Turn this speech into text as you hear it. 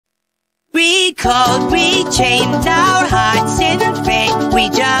we called, we chained our hearts in fate. We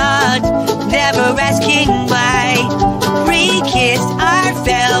jumped, never asking why. We kissed, our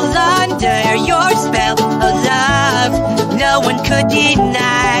fell under your spell of love no one could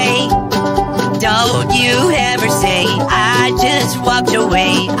deny. Don't you ever say I just walked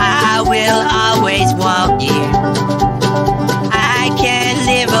away. I will always want you. I can't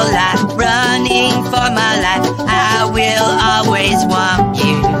live a life running for my life. I will always want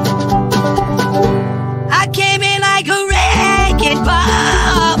you. I came in like a wrecking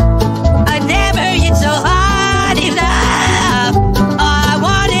ball. I never hit so hard in love. All I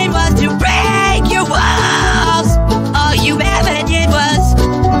wanted was to break your walls. All you ever did was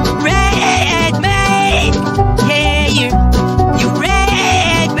break me. Yeah, you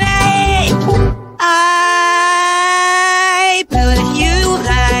break me. I put you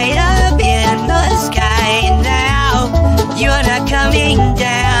high up in the sky. Now you're not coming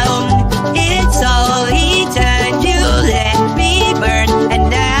down. It's all he turned, you let me burn. And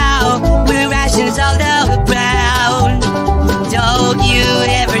now we're ashes all around. Don't you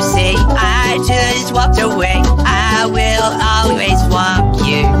ever say I just walked away. I will always want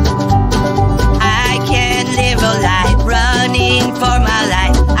you. I can't live a life running for my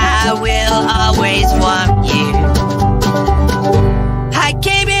life. I will always want you. I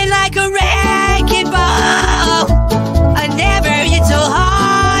came in like a wrecking ball. I never hit so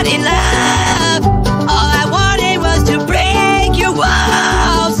hard in love. All I wanted was to break your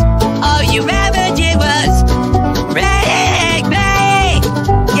walls. All you ever did was break me.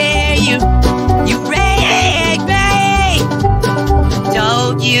 Yeah, you break me.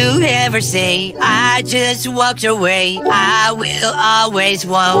 Don't you ever say I just walked away. I will always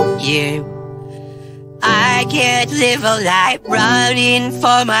want you. I can't live a life running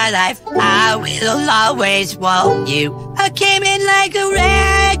for my life. I will always want you. I came in like a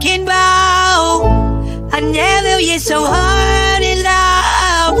wrecking ball. I never hit so hard in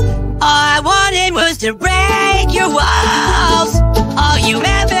love. All I wanted was to break your walls. All you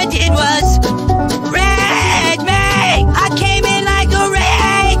ever did was break me. I came in like a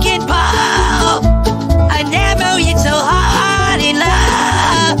wrecking ball. I never hit so hard in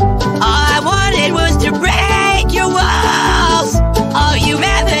love. All I wanted was to break your walls. All you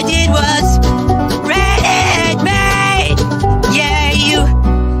ever did was break me. Yeah, you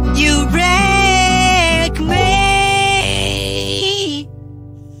break me.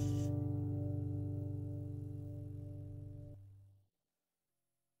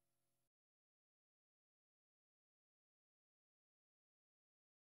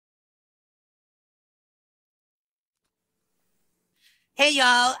 Hey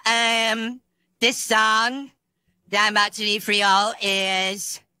y'all, this song that I'm about to read for y'all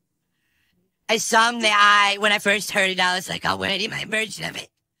is a song that when I first heard it, I was like, I want to do my version of it.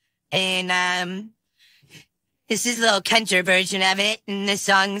 And, this is a little country version of it, and the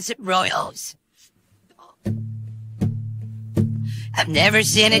song's Royals. I've never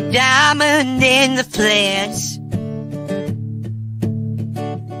seen a diamond in the flesh.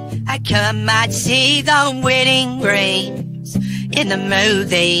 might see the wedding rings in the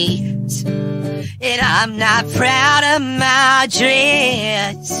movies, and I'm not proud of my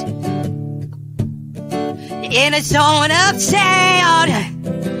dress. In a torn up town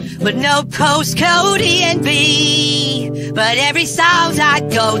with no postcode ENB, but every song's I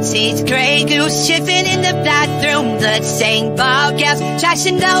go teeth, Grey Goose chiffing in the bathroom, blood-stained ball gowns,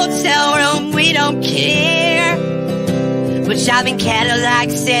 trashing the hotel room. We don't care. We're shopping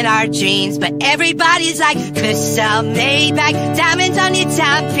Cadillacs in our jeans, but everybody's like crystal Maybach, diamonds on your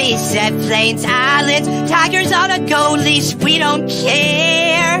timepiece, set planes, islands, tigers on a gold leash. We don't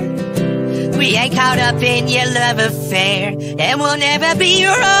care. We ain't caught up in your love affair, and we'll never be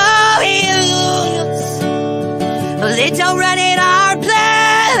royals. Well, it don't run in our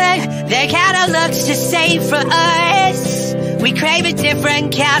blood. Their kind of looks to save for us. We crave a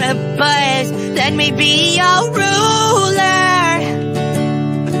different kind of buzz. Let me be your ruler.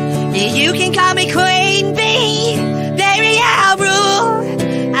 Yeah, you can call me Queen Bee. Baby, I'll rule.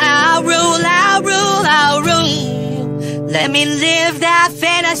 I'll rule, I'll rule, I'll rule. Let me live that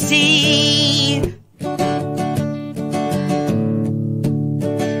fantasy.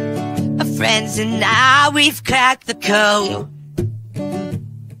 My friends and I, we've cracked the code.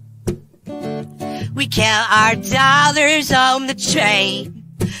 We count our dollars on the train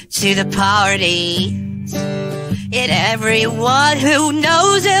to the parties, and everyone who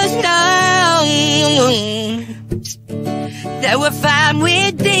knows us knows that we're fine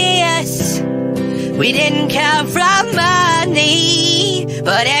with this. We didn't come from money,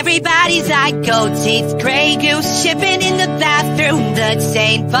 but everybody's like gold teeth, Grey Goose, shipping in the bathroom,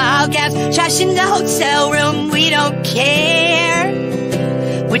 bloodstained ball gowns, trash in the hotel room. We don't care.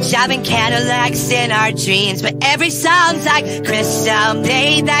 We're driving Cadillacs in our dreams, but every song's like crystal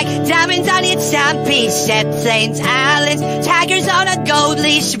Maybach, diamonds on your timepiece, jet planes, islands, tigers on a gold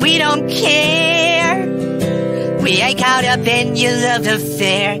leash. We don't care. We ain't caught up in your love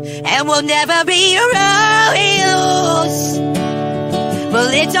affair, and we'll never be royals. Well,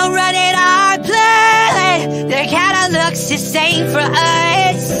 it don't run in our blood. Their kind of looks the same for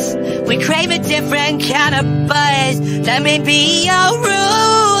us. We crave a different kind of buzz. Let me be your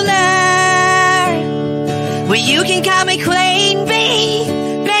ruler. Well, you can call me Queen Bee.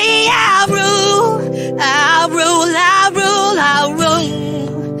 Baby, I'll rule. I'll rule, I'll rule, I'll rule.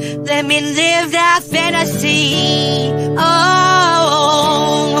 Let me live that fantasy. Oh,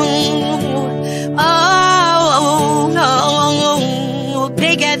 oh, oh,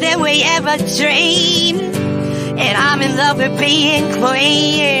 bigger than we ever dreamed. And I'm in love with being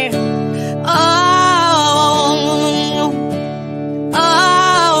queen. Oh,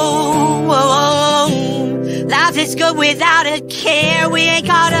 oh, oh, life is good without a care. We ain't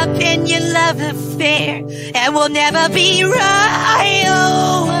caught up in your love affair, and we'll never be royals.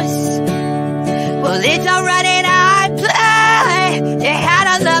 Well, it don't run in our blood. They had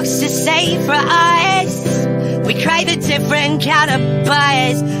our looks the same for us. We crave a different kind of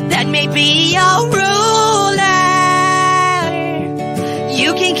buzz. Let me be your ruler.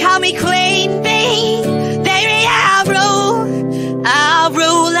 You can call me Queen Bee. Baby, I'll rule. I'll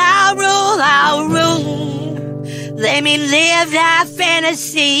rule, I'll rule, I'll rule. Let me live that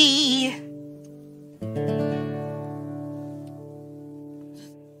fantasy.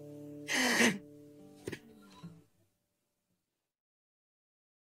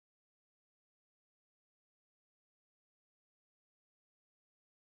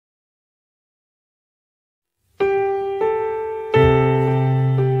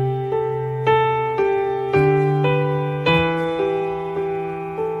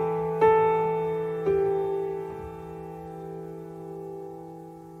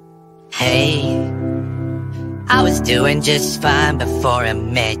 Hey, I was doing just fine before I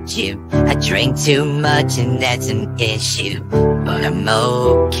met you. I drink too much and that's an issue, but I'm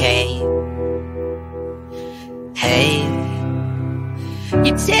okay. Hey,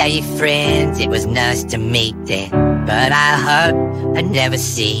 you tell your friends it was nice to meet them, but I hope I never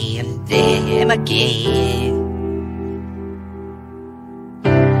see them again.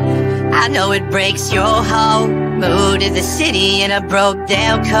 I know it breaks your heart. Moved to the city in a broke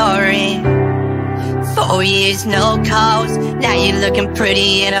down car in 4 years, no calls. Now you're looking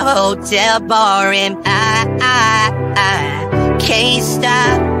pretty in a hotel bar, and I can't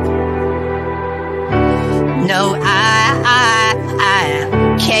stop. No, I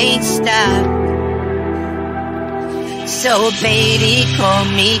can't stop. So baby, pull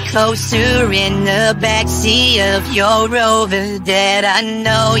me closer in the backseat of your Rover that I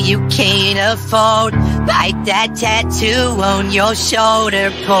know you can't afford. Bite that tattoo on your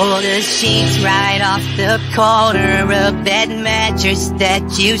shoulder. Pull the sheets right off the corner of that mattress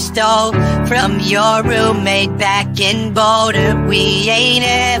that you stole from your roommate back in Boulder. We ain't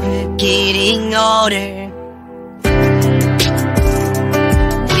ever getting older.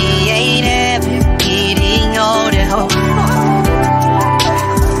 We ain't ever getting older.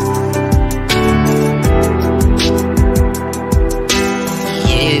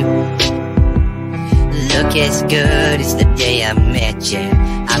 Look as good as the day I met you.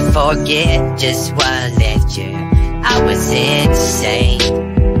 I forget just what left you. I was insane.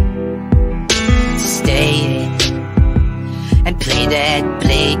 Stay and play that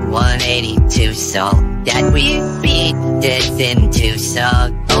Blink-182 song that we beat death into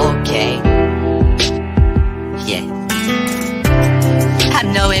song. Okay, yeah. I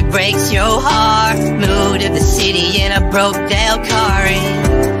know it breaks your heart. Moved to the city in a broke down car.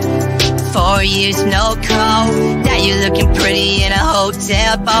 4 years, no call. Now you're looking pretty in a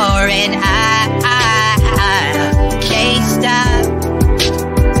hotel bar, and I can't stop.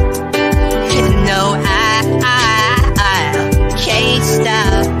 No, I can't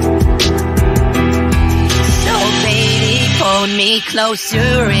stop. So baby, pull me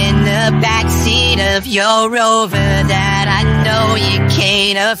closer in the backseat of your Rover that I know you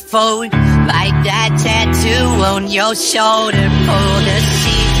can't afford. Like that tattoo on your shoulder. Pull the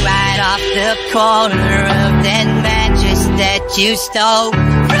sheet right off the corner of that mattress that you stole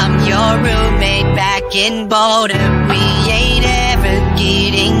from your roommate back in Boulder. We ain't ever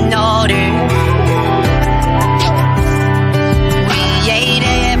getting older. We ain't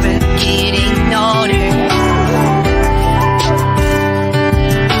ever getting older.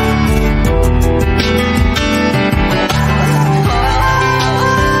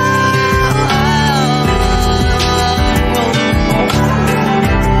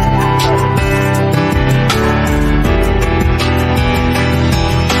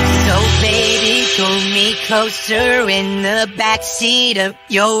 closer in the backseat of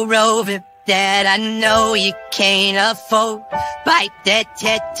your Rover that I know you can't afford. Bite that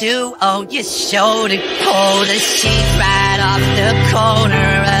tattoo on your shoulder, pull the sheet right off the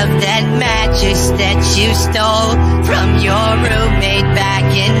corner of that mattress that you stole from your roommate back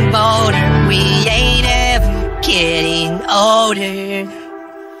in Boulder. We ain't ever getting older.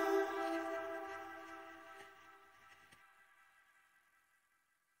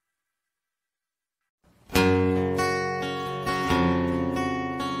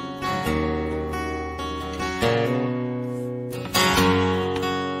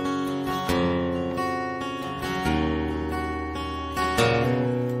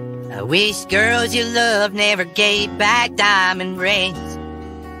 I wish girls you love never gave back diamond rings.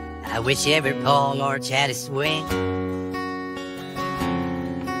 I wish every porch had a swing.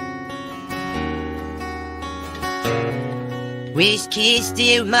 Wish kids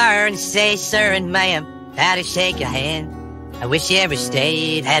still learn to say sir and ma'am, how to shake a hand. I wish every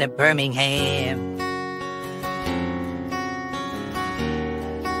state had a Birmingham.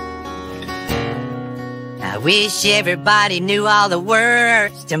 I wish everybody knew all the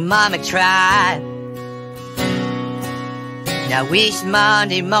words to Mama Tried. And I wish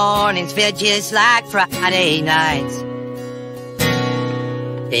Monday mornings felt just like Friday nights.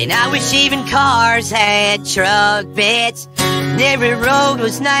 And I wish even cars had truck beds, and every road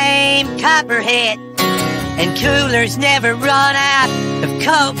was named Copperhead, and coolers never run out of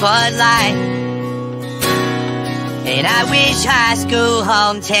Coke Bud Light. And I wish high school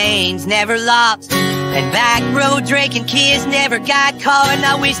home teens never lost, and back road drinking kids never got caught. And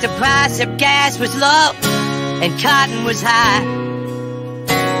I wish the price of gas was low and cotton was high.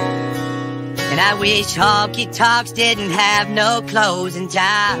 And I wish honky tonks didn't have no closing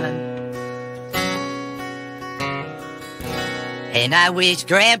time. And I wish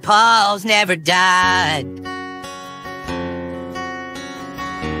grandpas never died.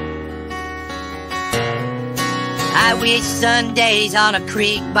 I wish Sundays on a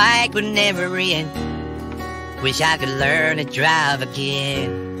creek bike would never end. Wish I could learn to drive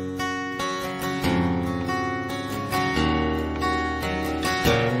again.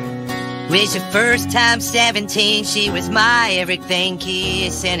 Wish the first time 17 she was my everything.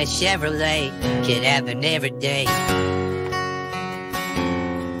 Kiss in a Chevrolet could happen every day.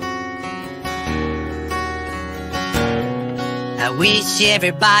 I wish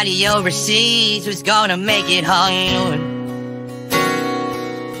everybody overseas was gonna make it home.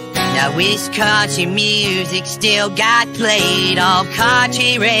 I wish country music still got played on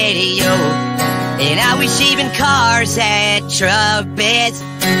country radio. And I wish even cars had truck beds,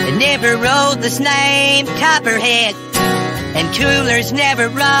 and every road was named Copperhead, and coolers never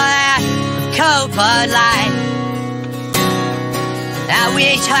run out of Coke Bud Light. I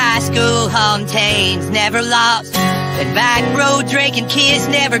wish high school home teens never lost, and back road drinking kids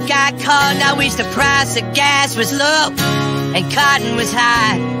never got caught. And I wish the price of gas was low and cotton was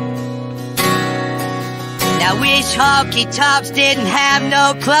high. And I wish honky tonks didn't have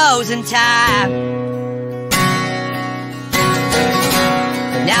no closing time.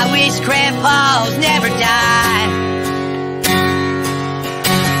 And I wish grandpas never died.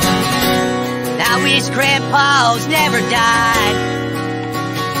 And I wish grandpas never died.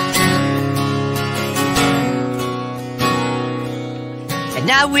 And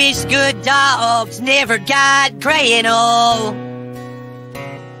I wish good dogs never got gray and old.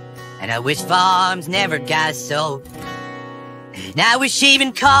 And I wish farms never got sold. And I wish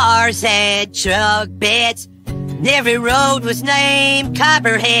even cars had truck beds, and every road was named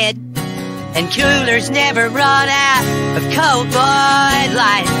Copperhead, and coolers never run out of Coke Bud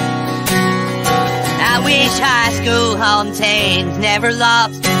Light. I wish high school home teens never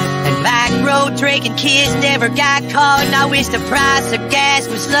lost, and back road drinking kids never got caught. And I wish the price of gas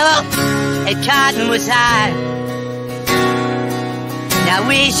was low and cotton was high. And I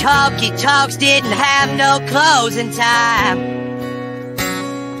wish honky tonks didn't have no closing time.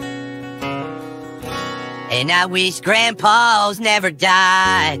 And I wish grandpas never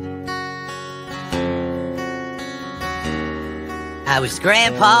died. I wish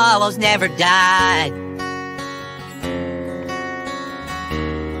grandpas never died.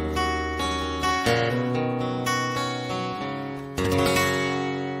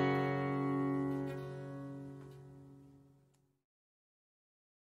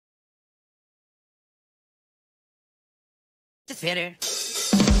 Just fitter.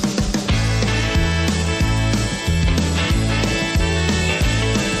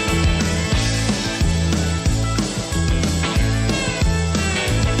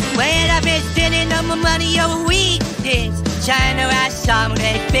 Well, I've been spending all my money over weekends, trying to write songs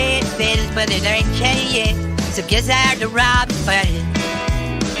that fit fiddles, but they ain't yet. So guess I had to rob the fight.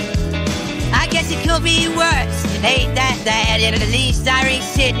 I guess it could be worse. It ain't that bad. And at least I ain't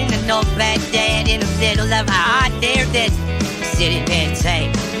sitting in no bad dad in the middle of a hot there that's sitting there and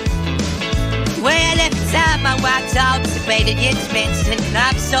say, well, every time I walk observated it's mentioned,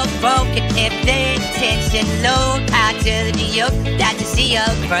 I'm so broken if the intention low out to the yoke, got to see you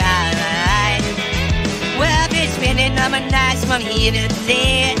cry. Well, I've been spending all my nights from here to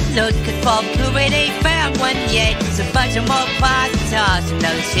there, looking for blue, but ain't found one yet. It's a bunch of more parts and toss, some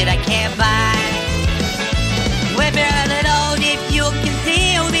other shit I can't buy. Well, barrel it old if you can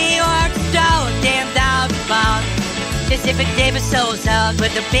feel me, or throw a damn dog ball. Just if it gave a soul sound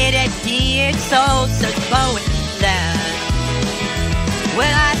with a bit of dear soul, such poet love.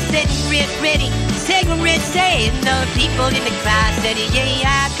 Well, I said real pretty, cigarette saying the people in the class said, yeah,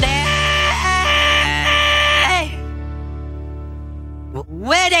 I play.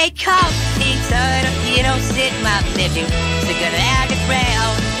 Where they come, inside of you don't sit my living, so gonna have the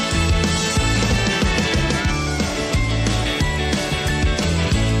ground.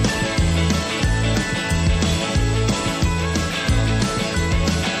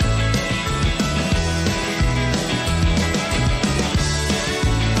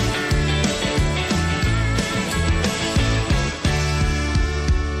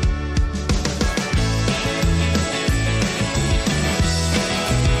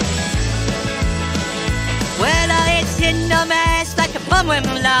 No mask like a bum when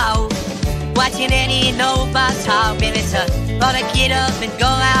I'm low, watching any no boss talk, and it's gonna get up and go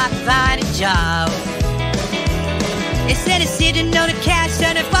out and find a job. Instead of sitting on the couch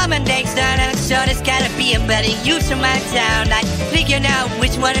on a bum and next down, I'm sure there's gotta be a better use of my town. Like figuring out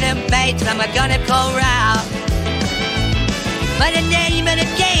which one of them baits I'm gonna go round. But the name of the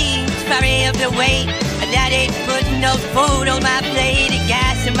game's probably up the weight, and that ain't putting no food on my plate, the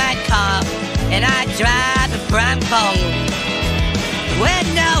gas in my car, and I drive a Bronco. Well,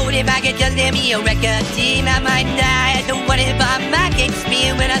 no, if I could just let me a record team, I might die. I don't worry about my game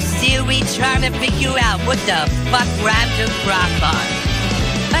spin when I still be trying to figure out what the fuck rhymes to rock on.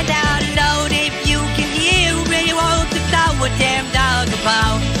 I download if you can hear me, won't the thought what damn dog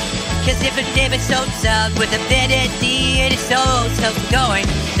about. Cause if it never shows up with a better deed, it's also going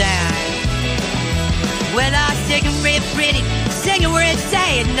down. Well, I sing real pretty, sing where it's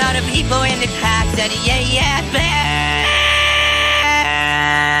saying all the people in the class said, yeah, yeah, babe.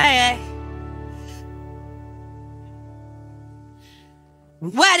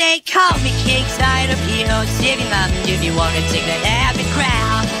 Well, they call me king side of hero, sitting up if you wanna take the happy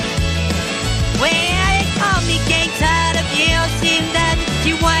crowd. Well, they call me king side of hero, sitting up if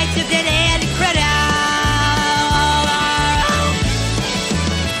you want to get the happy crowd.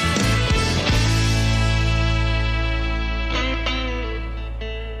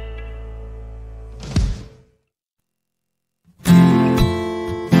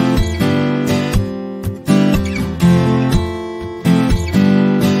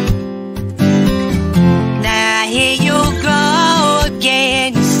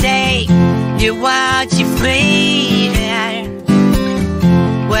 You want you bleeding.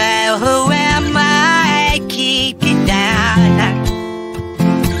 Well, who am I? Keep it down.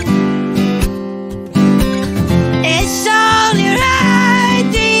 It's only right,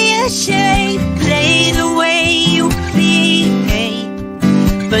 the shape, play the way you please.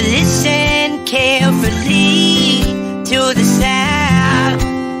 But listen carefully to the sound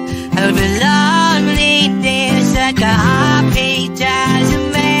of the loneliness like a heartbeat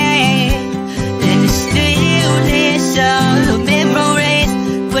doesn't make. The memories,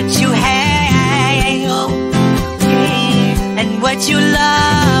 what you have, and what you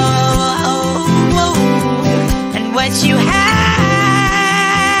love, and what you have,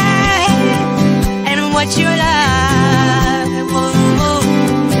 and what you love.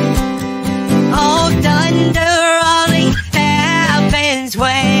 Oh, thunder only happens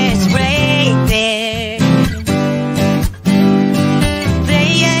when it's raining.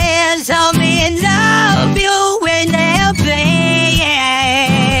 Players only love you.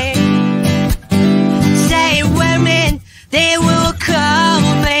 Say women, they will come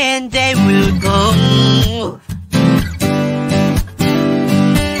and they will go.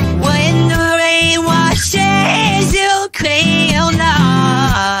 When the rain washes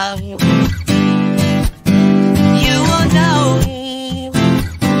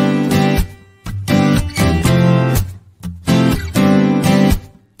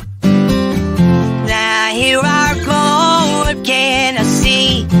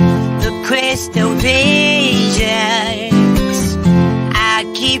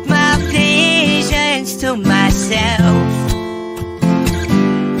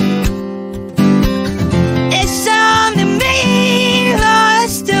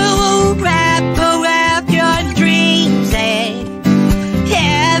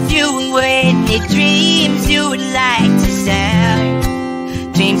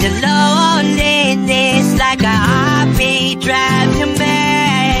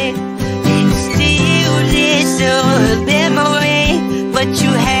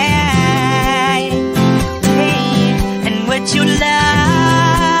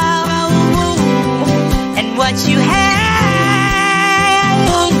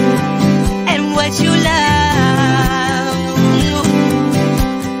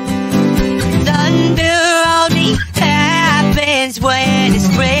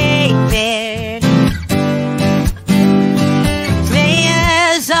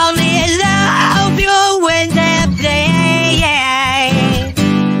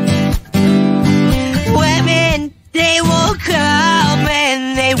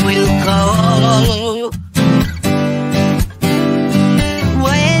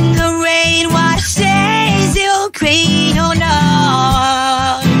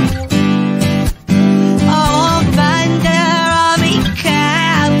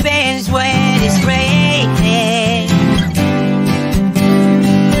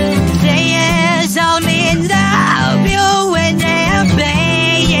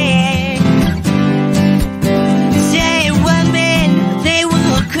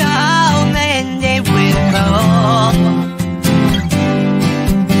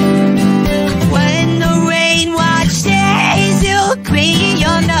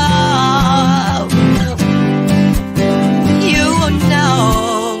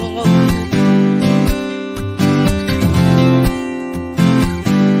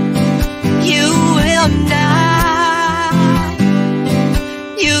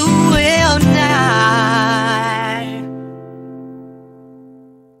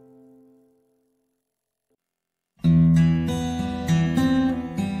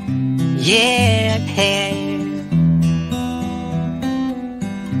yeah.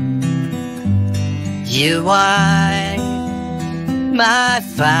 You are my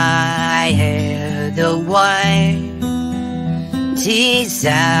fire, the one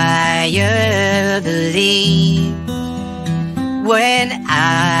desire, believe when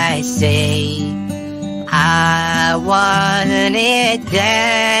I say I want it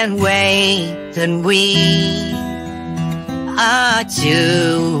that way. Then we are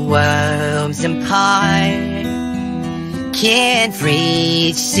two worlds apart, can't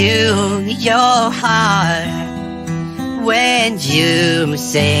reach to your heart. When you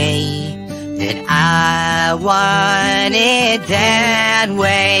say that I want it that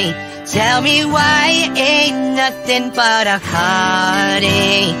way, tell me why it ain't nothing but a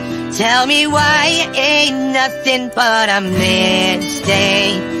heartache. Tell me why it ain't nothing but a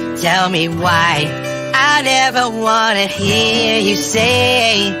mistake. Tell me why I never wanna hear you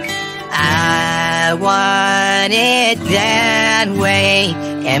say I want it that way.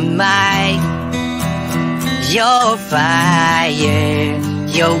 Am I your fire,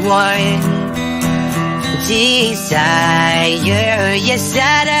 your one desire? Yes,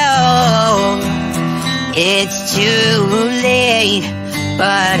 I know it's too late,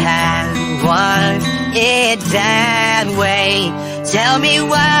 but I want it that way. Tell me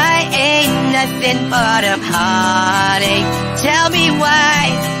why ain't nothing but a heartache. Tell me why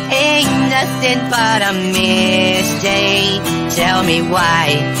ain't nothing but a mistake. Tell me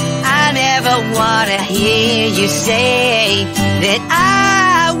why I never wanna hear you say that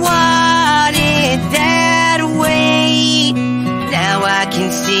I want it that way. Now I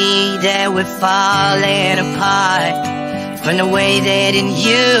can see that we're falling apart from the way that it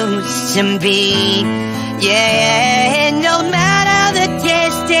used to be. Yeah, no matter the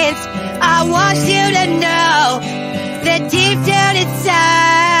distance, I want you to know that deep down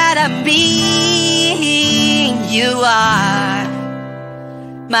inside of me, you are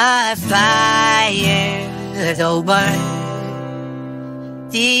my fire, the one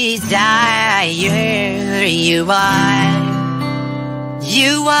desire. You are,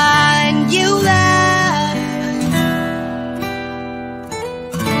 you want, you love.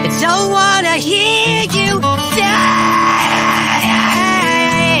 I don't wanna hear you say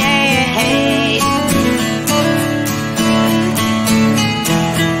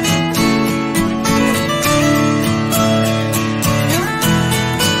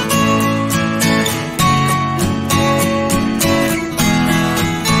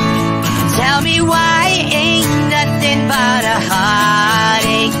tell me why ain't nothing but a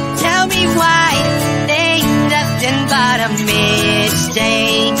heartache. Tell me why ain't nothing but a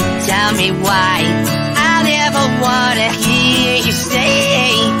mistake. Tell me why I never wanna hear you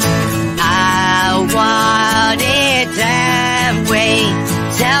say I want it that way.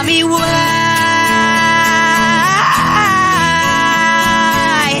 Tell me why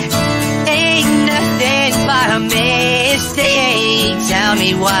ain't nothing but a mistake. Tell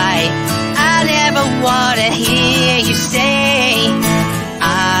me why I never wanna hear you say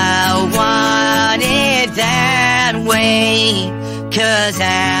I want it that way. 'Cause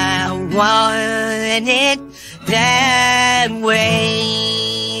I want it that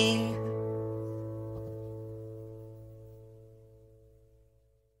way.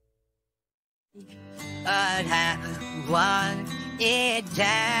 But I want it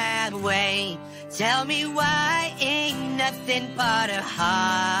that way. Tell me why ain't nothing but a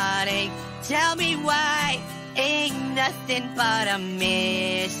heartache. Tell me why ain't nothing but a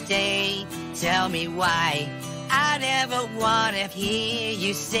mistake. Tell me why I never wanna hear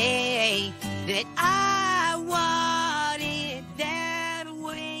you say that I want it that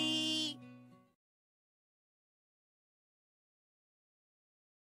way.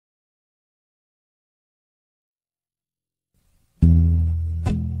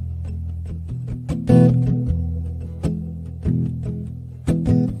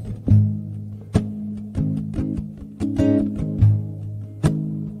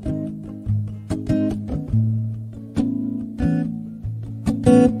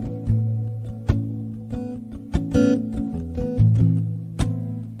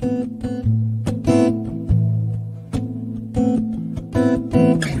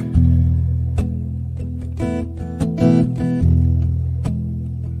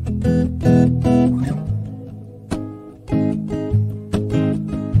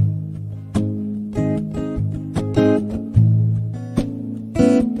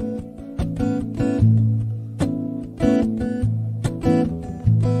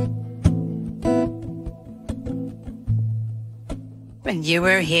 When you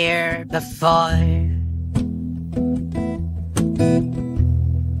were here before,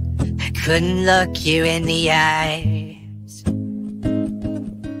 couldn't look you in the eyes.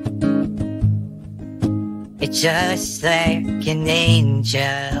 It's just like an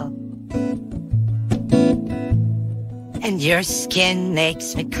angel, and your skin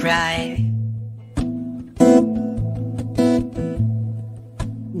makes me cry.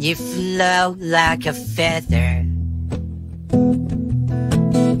 You float like a feather,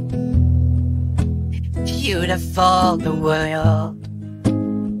 beautiful the world.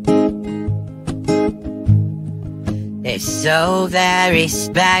 It's so very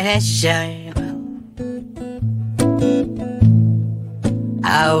special.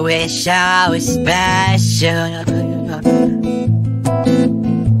 I wish I was special.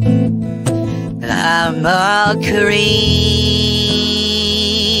 I'm all green,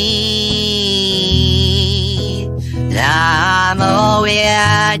 I'm all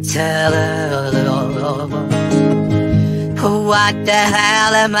weird. What the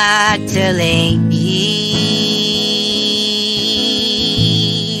hell am I telling you?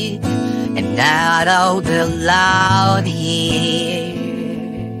 And I don't belong here.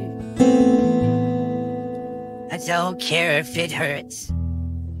 I don't care if it hurts.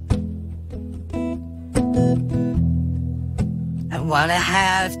 I wanna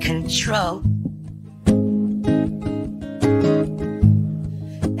have control,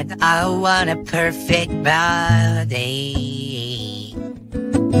 and I want a perfect body,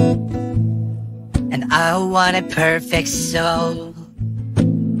 and I want a perfect soul,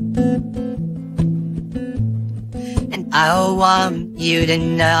 and I want you to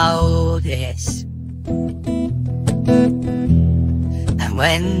know this. And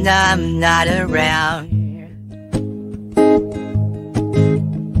when I'm not around,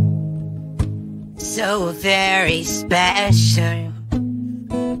 so very special.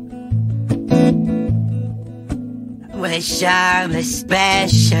 Wish I was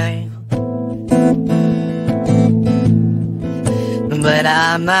special, but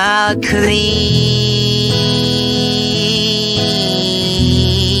I'm all clean.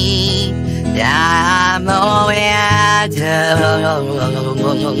 I'm all weird.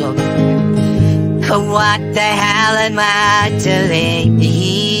 What the hell am I doing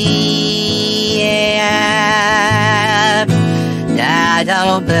here? I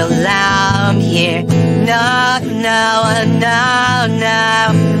don't belong here. No, no, no,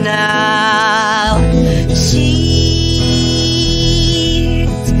 no, no. She's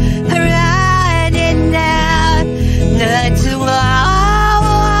running out the door.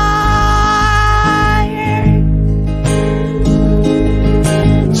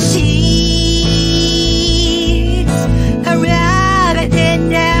 She's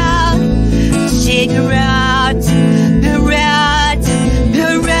running out. She runs, runs,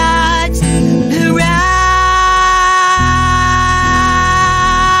 runs, runs.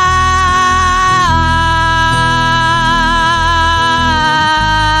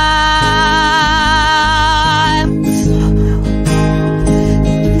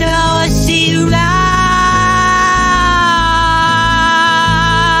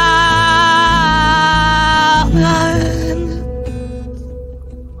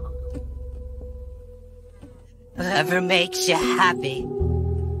 Whatever makes you happy,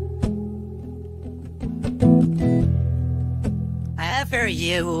 whatever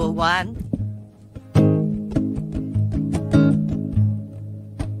you want,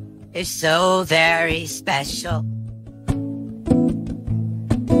 is so very special.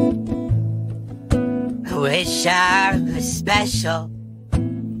 I wish I was special.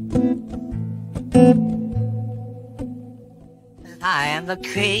 I am a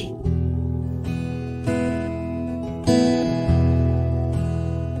creep.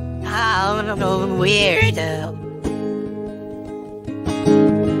 I'm a weirdo.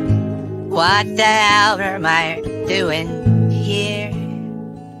 What the hell am I doing here?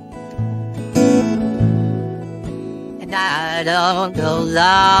 And I don't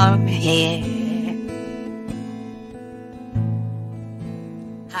belong here.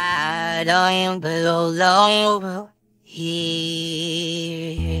 I don't belong here.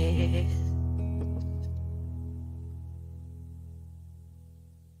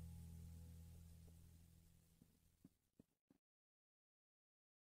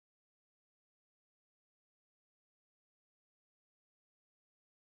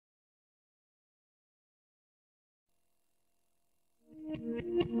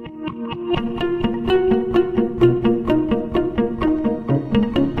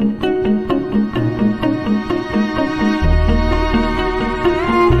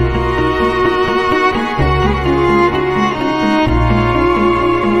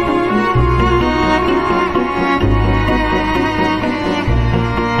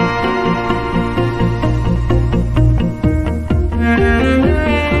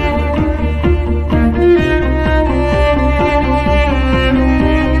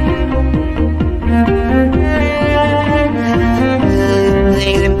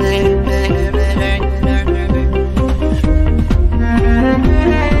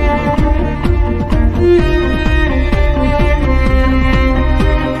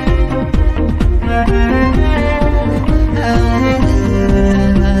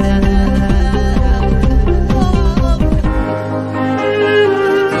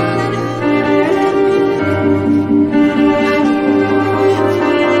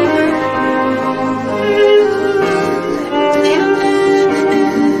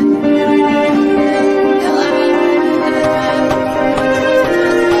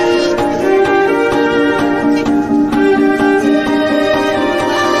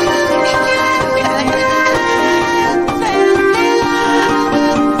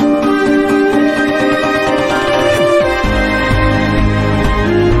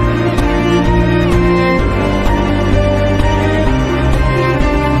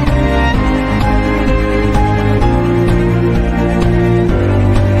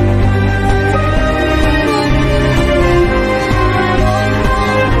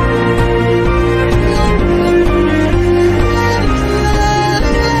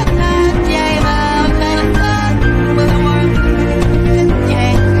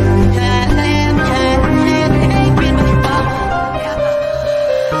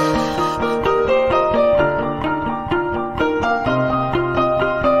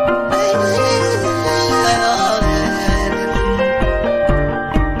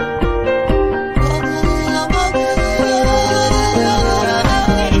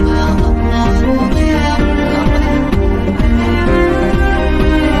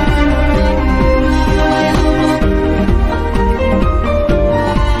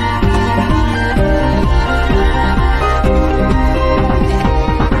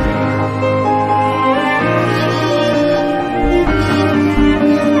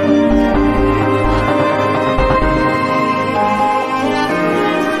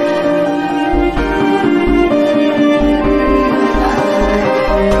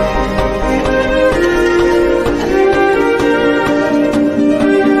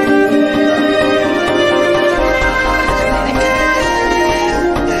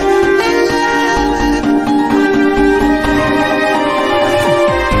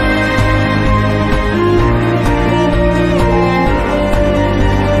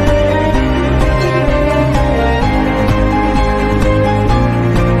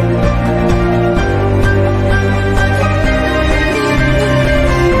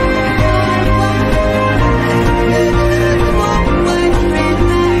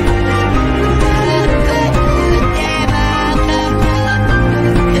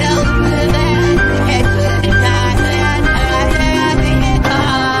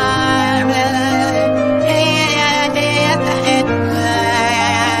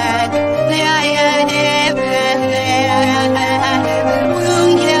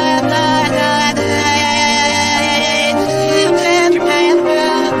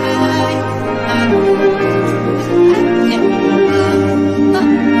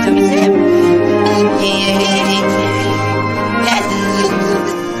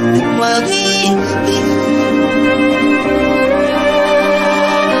 Well,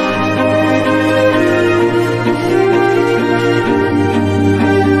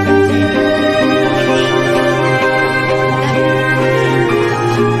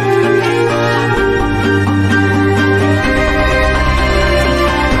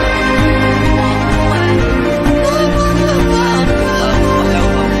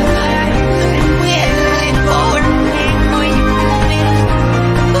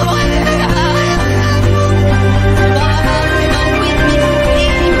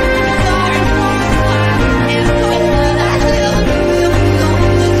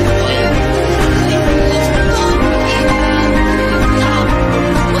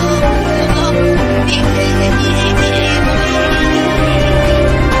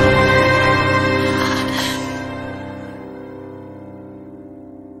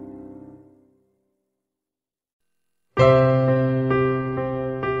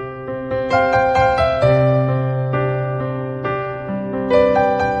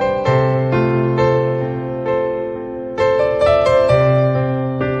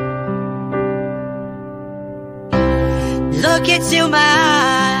 look into my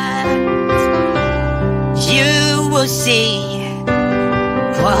eyes, you will see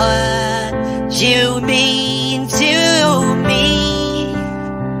what you mean to me.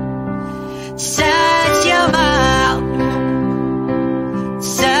 Search your heart,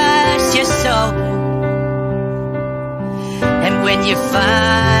 search your soul, and when you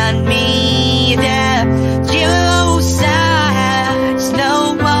find me there, you search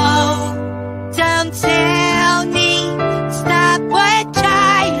no more. Don't tell me stop what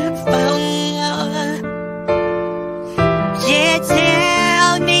I'm for. Yeah,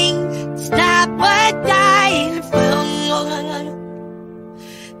 tell me stop what I'm for.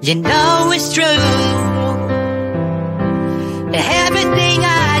 You know it's true. Everything I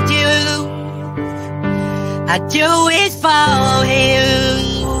do it for you.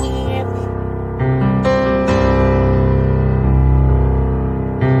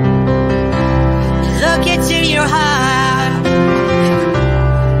 Look into your heart,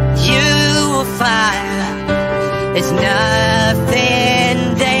 you will find there's nothing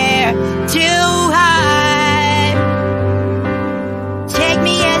there to hide. Take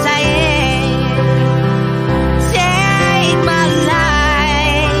me as I am, take my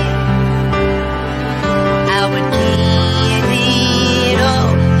life. I would give it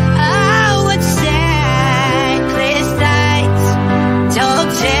all, I would sacrifice.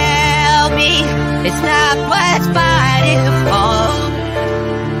 Don't tell me it's not what's fighting for.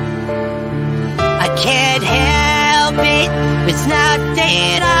 I can't help it, it's not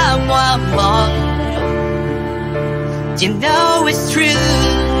that I want more. You know it's true.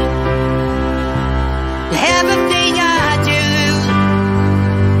 Everything I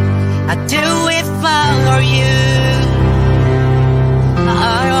do it for you.